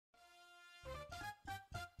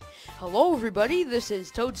Hello everybody, this is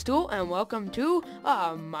Toadstool and welcome to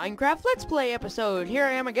a Minecraft Let's Play episode. Here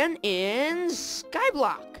I am again in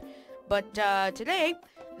Skyblock. But today,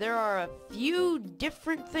 there are a few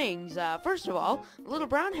different things. First of all, Little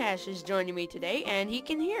Brown Hash is joining me today and he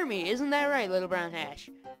can hear me. Isn't that right, Little Brown Hash?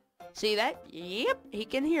 See that? Yep, he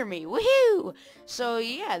can hear me. Woohoo! So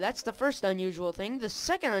yeah, that's the first unusual thing. The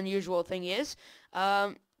second unusual thing is,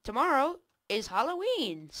 tomorrow is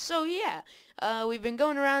Halloween. So yeah, we've been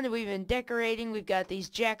going around and we've been decorating. We've got these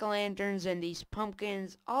jack-o'-lanterns and these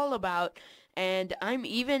pumpkins all about, and I'm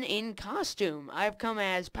even in costume. I've come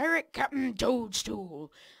as Pirate Captain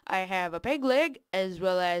Toadstool. I have a peg leg as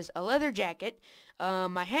well as a leather jacket.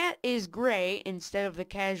 My hat is gray instead of the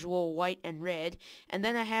casual white and red, and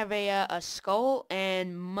then I have a skull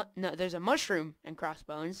and no, there's a mushroom and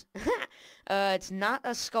crossbones. It's not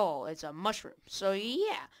a skull, it's a mushroom. So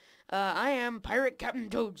yeah. I am Pirate Captain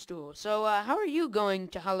Toadstool. So, how are you going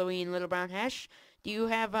to Halloween, Little Brown Hash? Do you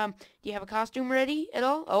have a costume ready at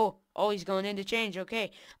all? Oh, he's going in to change.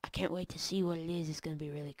 Okay. I can't wait to see what it is. It's going to be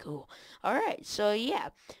really cool. Alright, so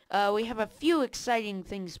yeah. We have a few exciting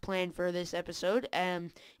things planned for this episode,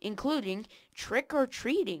 including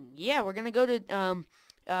trick-or-treating. Yeah, we're going to go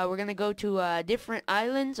to different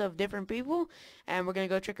islands of different people, and we're going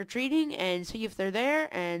to go trick-or-treating and see if they're there,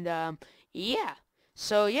 and, yeah.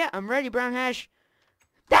 So, yeah, I'm ready, Brown Hash.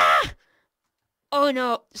 Ah! Oh,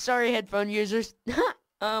 no. Sorry, headphone users.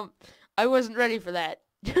 I wasn't ready for that.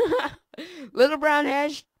 Little Brown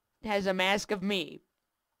Hash has a mask of me.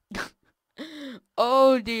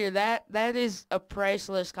 Oh, dear. That is a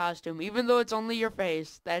priceless costume. Even though it's only your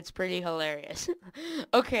face, that's pretty hilarious.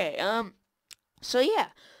 Okay, so, yeah.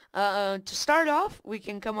 To start off, we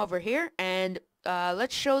can come over here, and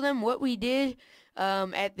let's show them what we did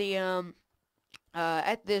at the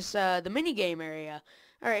the minigame area.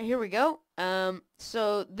 Alright, here we go.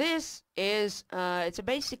 So this is, it's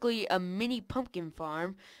basically a mini pumpkin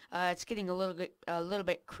farm. It's getting a little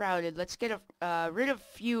bit crowded. Let's get rid of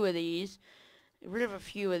a few of these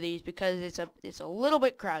because it's a little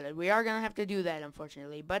bit crowded. We are gonna have to do that,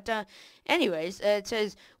 unfortunately. But, anyways, it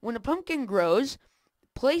says, when a pumpkin grows,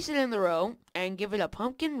 place it in the row and give it a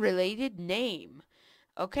pumpkin-related name.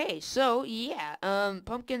 Okay, so, yeah,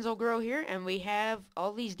 pumpkins will grow here, and we have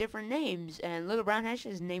all these different names, and Little Brown Hash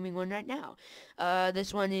is naming one right now.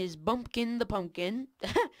 This one is Bumpkin the Pumpkin,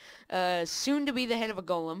 soon to be the head of a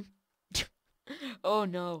golem. Oh,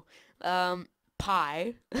 no.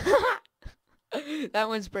 Pie. That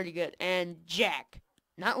one's pretty good. And Jack.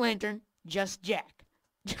 Not Lantern, just Jack.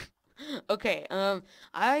 Okay,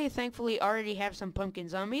 I thankfully already have some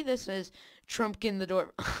pumpkins on me. This is Trumpkin the Dwarf.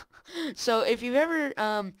 So if you've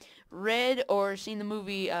ever read or seen the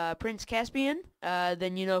movie Prince Caspian,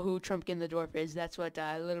 then you know who Trumpkin the Dwarf is. That's what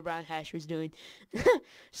Little Brown Hash was doing.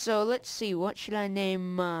 So let's see, what should I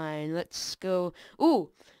name mine? Let's go. Ooh,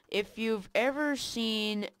 if you've ever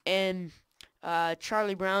seen in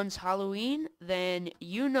Charlie Brown's Halloween, then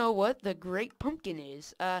you know what the Great Pumpkin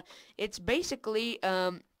is. It's basically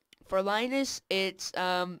for Linus, it's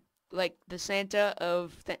like the Santa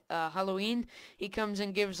of Halloween. He comes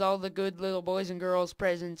and gives all the good little boys and girls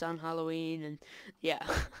presents on Halloween, and yeah.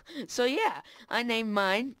 So yeah, I named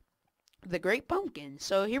mine the Great Pumpkin.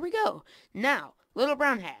 So here we go. Now, Little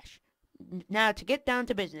Brown Hash. Now, to get down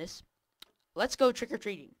to business, let's go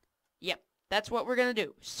trick-or-treating. Yep, that's what we're gonna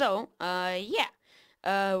do. So, yeah.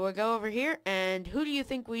 We'll go over here, and who do you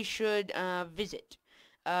think we should visit?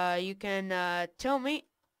 You can tell me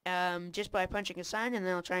just by punching a sign, and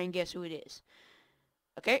then I'll try and guess who it is.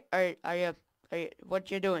 Okay, are you, what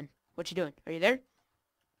you doing? What you doing? Are you there?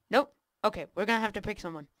 Nope. Okay, we're gonna have to pick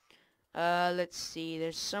someone. Let's see,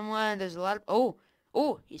 there's a lot of,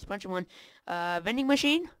 oh, he's punching one. Vending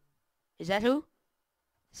machine? Is that who?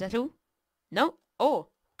 No? Oh,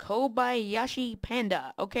 Kobayashi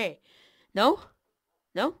Panda. Okay. No?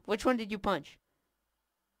 Which one did you punch?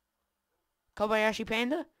 Kobayashi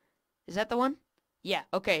Panda? Is that the one? Yeah,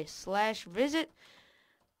 okay, /visit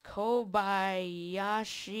Kobayashi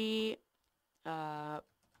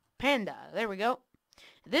Panda. There we go.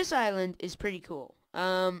 This island is pretty cool.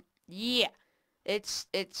 Yeah. It's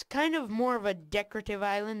kind of more of a decorative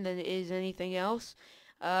island than it is anything else.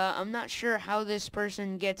 I'm not sure how this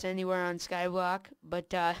person gets anywhere on Skyblock,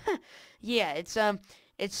 but yeah, it's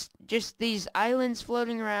just these islands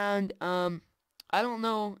floating around. I don't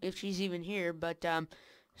know if she's even here, but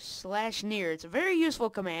 /near. It's a very useful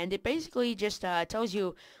command. It basically just tells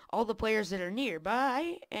you all the players that are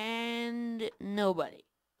nearby and nobody.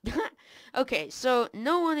 Okay, so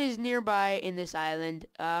no one is nearby in this island.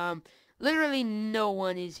 Literally no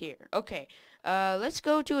one is here. Okay, let's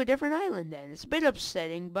go to a different island then. It's a bit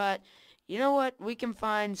upsetting, but you know what? We can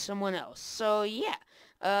find someone else. So yeah,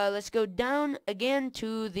 let's go down again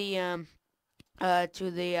to the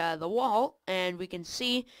wall, and we can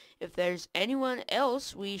see if there's anyone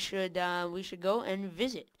else we should go and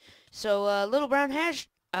visit. So little brown hash,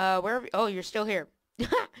 wherever. Oh, you're still here.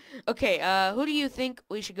 Okay. Who do you think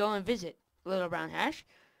we should go and visit, little brown hash?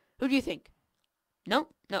 Who do you think? No,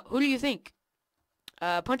 no. Who do you think?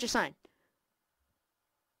 Punch a sign.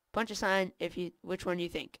 Punch a sign if you. Which one do you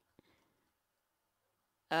think?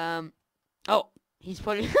 Oh, he's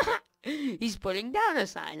putting he's putting down a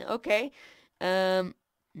sign. Okay.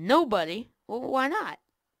 Nobody. Well, why not?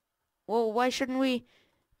 Well, why shouldn't we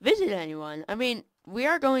visit anyone? I mean, we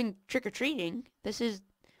are going trick-or-treating.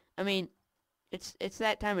 I mean, it's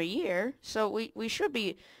that time of year, so we should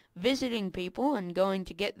be visiting people and going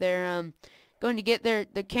to get the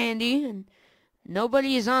candy, and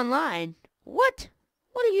nobody is online. What?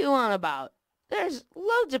 What are you on about? There's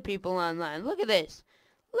loads of people online. Look at this.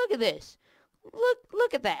 Look at this.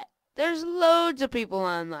 Look at that. There's loads of people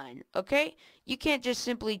online, okay? You can't just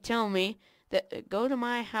simply tell me that go to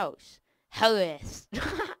my house. Hellas.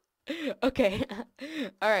 Okay.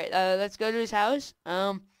 All right, let's go to his house.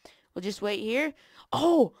 We'll just wait here.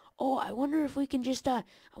 Oh, I wonder if we can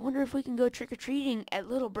go trick-or-treating at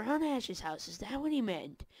little brown hash's house. Is that what he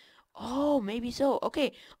meant? Oh, maybe so.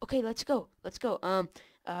 Okay, let's go.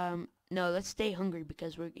 No, let's stay hungry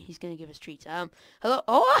because he's gonna give us treats. Hello.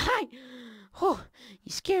 Oh, hi. Oh,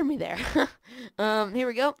 you scared me there. Here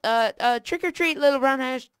we go. Trick or treat, little brown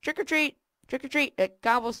hash. Trick or treat at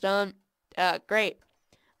Cobblestone. Great.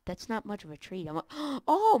 That's not much of a treat.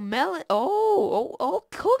 Oh, melon. Oh,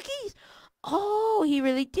 cookies. Oh, he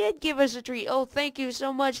really did give us a treat. Oh, thank you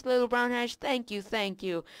so much, little brown hash. Thank you.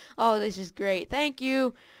 Oh, this is great. Thank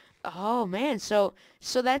you. Oh man, so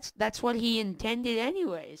that's what he intended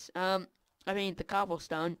anyways. I mean the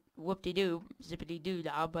cobblestone, whoop-de-doo,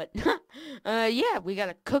 zippity-doo-dah, but yeah, we got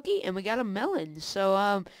a cookie and we got a melon.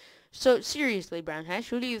 So seriously, Brown Hash,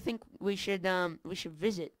 who do you think we should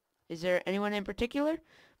visit? Is there anyone in particular?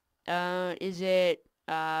 Is it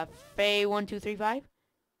Faye1235?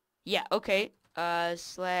 Yeah, okay.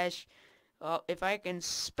 Slash, if I can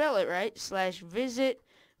spell it right, /visit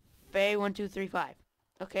Faye1235.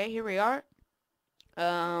 Okay, here we are.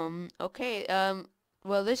 Okay,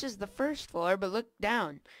 well, this is the first floor, but look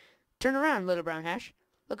down. Turn around, little brown hash.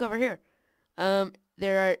 Look over here. There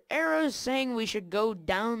are arrows saying we should go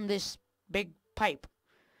down this big pipe.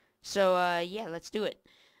 So, yeah, let's do it.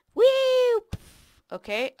 Woo!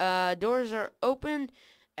 Okay, doors are open,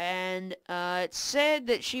 and, it said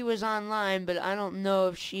that she was online, but I don't know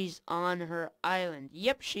if she's on her island.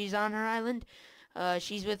 Yep, she's on her island.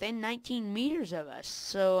 She's within 19 meters of us.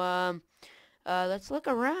 So, let's look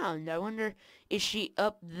around. I wonder, is she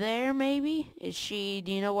up there maybe?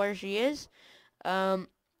 Do you know where she is?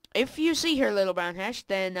 If you see her, little brown hash,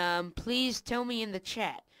 then, please tell me in the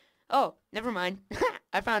chat. Oh, never mind.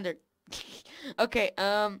 I found her. Okay,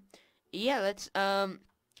 yeah,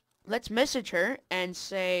 let's message her and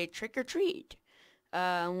say trick or treat.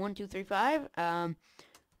 1235,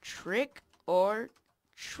 trick or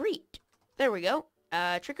treat. There we go.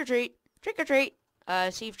 Trick or treat.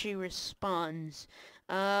 See if she responds.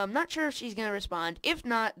 Not sure if she's gonna respond. If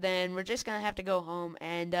not, then we're just gonna have to go home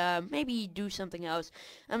and, maybe do something else.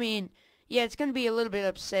 I mean, yeah, it's gonna be a little bit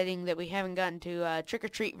upsetting that we haven't gotten to, trick or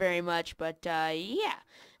treat very much, but, yeah.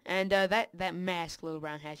 And, that mask, little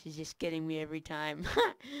brown hash, is just getting me every time.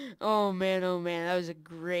 Oh man, that was a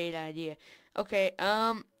great idea. Okay,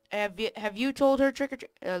 have you told her trick or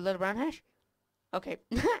treat, little brown hash? Okay.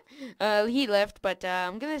 He left, but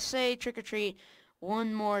I'm gonna say trick or treat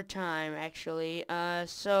one more time, actually.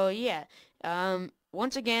 So yeah.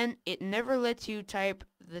 Once again, it never lets you type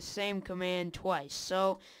the same command twice.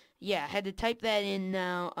 So yeah, I had to type that in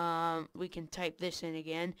now. We can type this in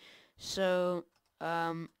again. So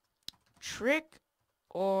trick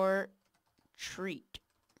or treat.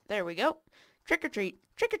 There we go. Trick or treat.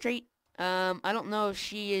 I don't know if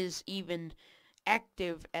she is even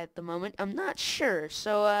active at the moment. I'm not sure.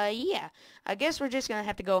 So, yeah. I guess we're just gonna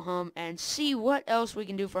have to go home and see what else we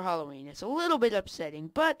can do for Halloween. It's a little bit upsetting,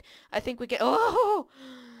 but I think we can... Oh!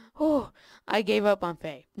 I gave up on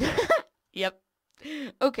Faye. Yep.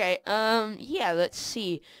 Okay, yeah, let's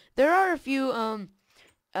see. There are a few,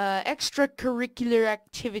 extracurricular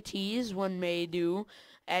activities one may do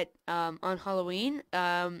on Halloween,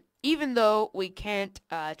 even though we can't,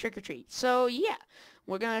 trick-or-treat. So, yeah.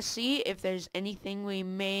 We're gonna see if there's anything we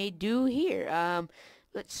may do here.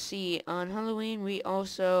 Let's see. On Halloween, we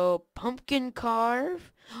also pumpkin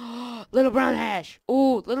carve. Little brown hash.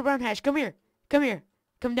 Oh, little brown hash, come here. come here.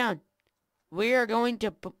 Come down. We're going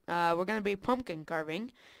to be pumpkin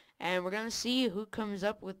carving, and we're gonna see who comes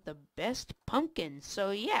up with the best pumpkin.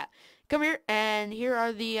 So yeah, come here, and here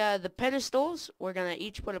are the pedestals. We're gonna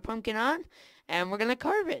each put a pumpkin on, and we're gonna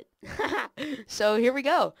carve it. So here we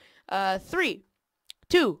go. 3,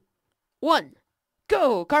 2, 1,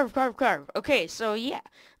 go! Carve, carve, carve. Okay, so yeah,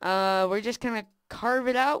 we're just gonna carve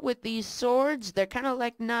it out with these swords. They're kind of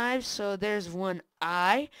like knives, so there's one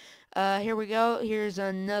eye. Here we go. Here's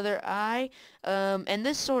another eye. And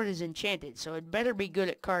this sword is enchanted, so it better be good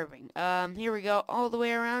at carving. Here we go, all the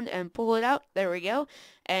way around and pull it out. There we go.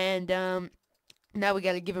 And, now we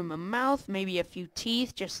gotta give him a mouth, maybe a few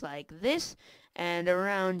teeth, just like this. And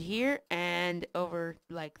around here, and over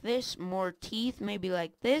like this, more teeth, maybe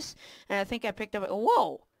like this. And I think I picked up,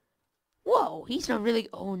 whoa! Whoa, he's not really,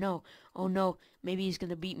 oh no, maybe he's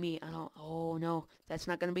gonna beat me. Oh no, that's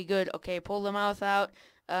not gonna be good. Okay, pull the mouth out.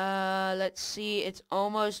 Let's see, it's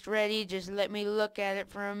almost ready. Just let me look at it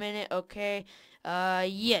for a minute, okay?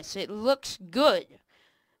 Yes, it looks good.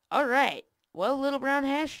 Alright, well, Little Brown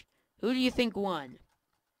Hash, who do you think won?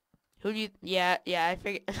 Yeah, I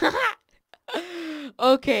figured.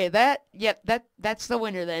 Okay, that's the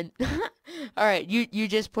winner then. Alright, you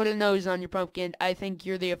just put a nose on your pumpkin. I think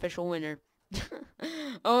you're the official winner.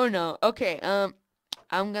 Oh no. Okay,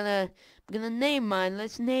 I'm gonna name mine.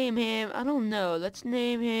 Let's name him, I don't know, let's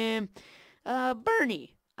name him,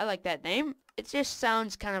 Bernie. I like that name. It just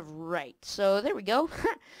sounds kind of right. So, there we go.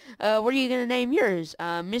 What are you gonna name yours?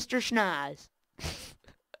 Mr. Schnoz.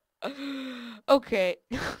 Okay.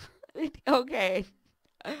 Okay.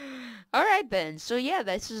 Alright then, so yeah,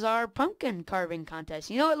 this is our pumpkin carving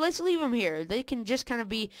contest. You know what, let's leave them here. They can just kind of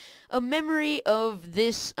be a memory of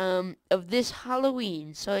this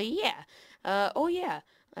Halloween. So yeah, oh yeah,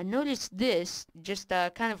 I noticed this just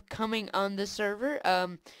kind of coming on the server.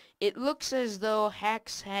 It looks as though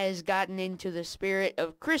Hax has gotten into the spirit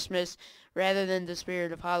of Christmas rather than the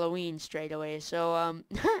spirit of Halloween straight away. So,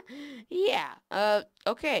 yeah,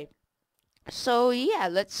 okay. So yeah,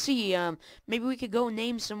 let's see. Maybe we could go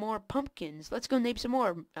name some more pumpkins. Let's go name some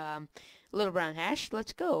more. Little Brown Hash.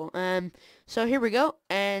 Let's go. So here we go.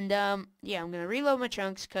 And yeah, I'm gonna reload my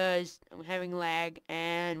chunks because I'm having lag.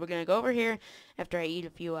 And we're gonna go over here after I eat a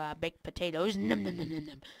few baked potatoes. Num num num num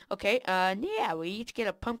num. Okay. Yeah, we each get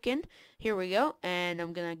a pumpkin. Here we go. And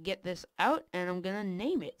I'm gonna get this out and I'm gonna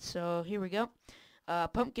name it. So here we go.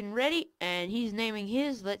 Pumpkin ready, and he's naming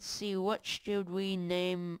his. Let's see, what should we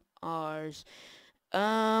name ours?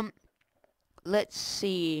 Let's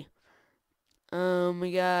see.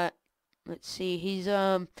 We got, let's see, he's,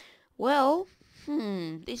 well,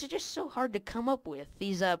 these are just so hard to come up with,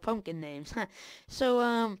 these, pumpkin names.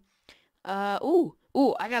 So,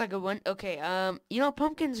 ooh, I got a good one. Okay, you know,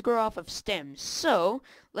 pumpkins grow off of stems, so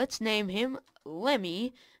let's name him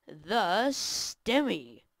Lemmy the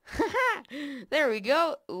Stemmy. There we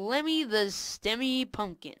go, Lemmy the Stemmy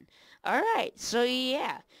Pumpkin. Alright, so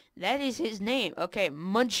yeah, that is his name. Okay,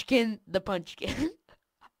 Munchkin the Punchkin.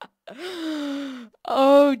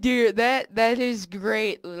 Oh dear, that is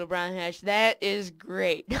great, Little Brown Hash. That is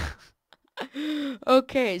great.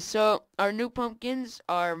 Okay, so our new pumpkins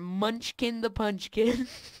are Munchkin the Punchkin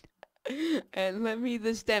and Lemmy the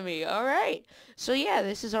Stemmy. Alright, so yeah,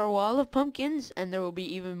 this is our wall of pumpkins, and there will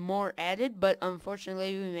be even more added, but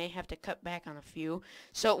unfortunately we may have to cut back on a few.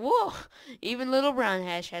 So, whoa, even Little Brown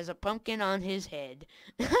Hash has a pumpkin on his head.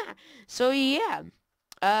 So yeah,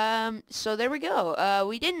 so there we go.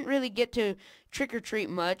 We didn't really get to trick-or-treat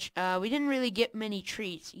much. We didn't really get many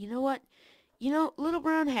treats. You know what? You know, Little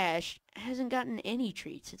Brown Hash hasn't gotten any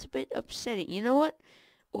treats. It's a bit upsetting. You know what?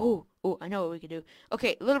 Oh, I know what we could do.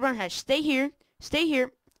 Okay, Little Brown Hash, stay here,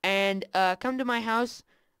 and come to my house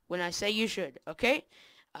when I say you should, okay?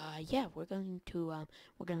 Yeah, we're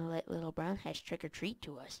gonna let Little Brown Hash trick or treat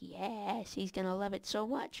to us. Yes, he's gonna love it so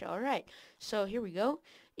much. Alright, so here we go.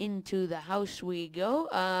 Into the house we go.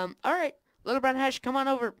 Alright, Little Brown Hash, come on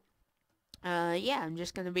over. Yeah, I'm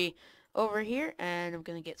just gonna be over here, and I'm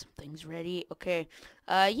gonna get some things ready. Okay,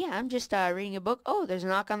 yeah, I'm just, reading a book. Oh, there's a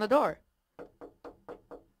knock on the door.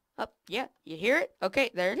 Oh, yeah, you hear it?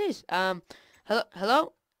 Okay, there it is.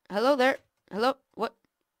 Hello there. Hello, what?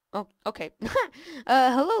 Oh, okay.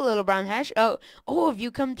 Hello, Little Brown Hash. Oh, have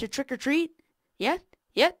you come to trick or treat? Yeah?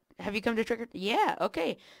 Have you come to trick or? Yeah,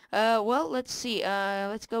 okay. Well, let's see.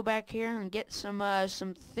 Let's go back here and get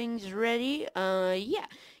some things ready. Yeah,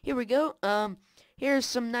 here we go. Here's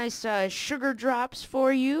some nice, sugar drops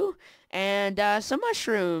for you. And, some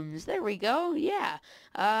mushrooms. There we go. Yeah.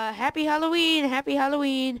 Happy Halloween. Happy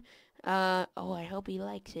Halloween. Oh, I hope he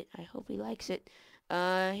likes it.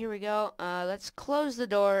 Here we go. Let's close the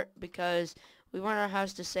door because We want our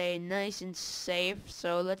house to say nice and safe,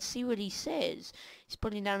 so let's see what he says. He's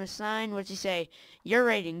putting down a sign. What's he say? Your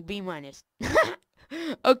rating, B minus.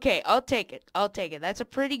 Okay, I'll take it. I'll take it. That's a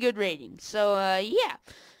pretty good rating. So, yeah.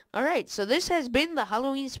 Alright, so this has been the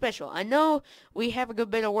Halloween special. I know we have a good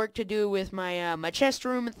bit of work to do with my, my chest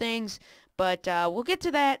room and things, but, we'll get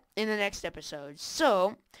to that in the next episode.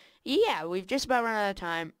 So, yeah, we've just about run out of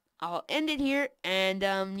time. I'll end it here, and,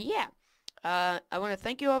 yeah. I want to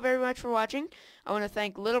thank you all very much for watching. I want to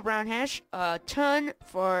thank Little Brown Hash a ton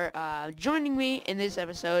for joining me in this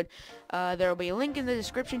episode. There will be a link in the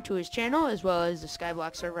description to his channel, as well as the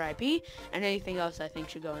Skyblock server IP, and anything else I think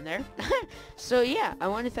should go in there. So yeah, I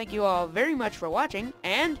want to thank you all very much for watching,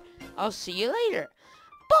 and I'll see you later.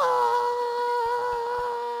 Bye!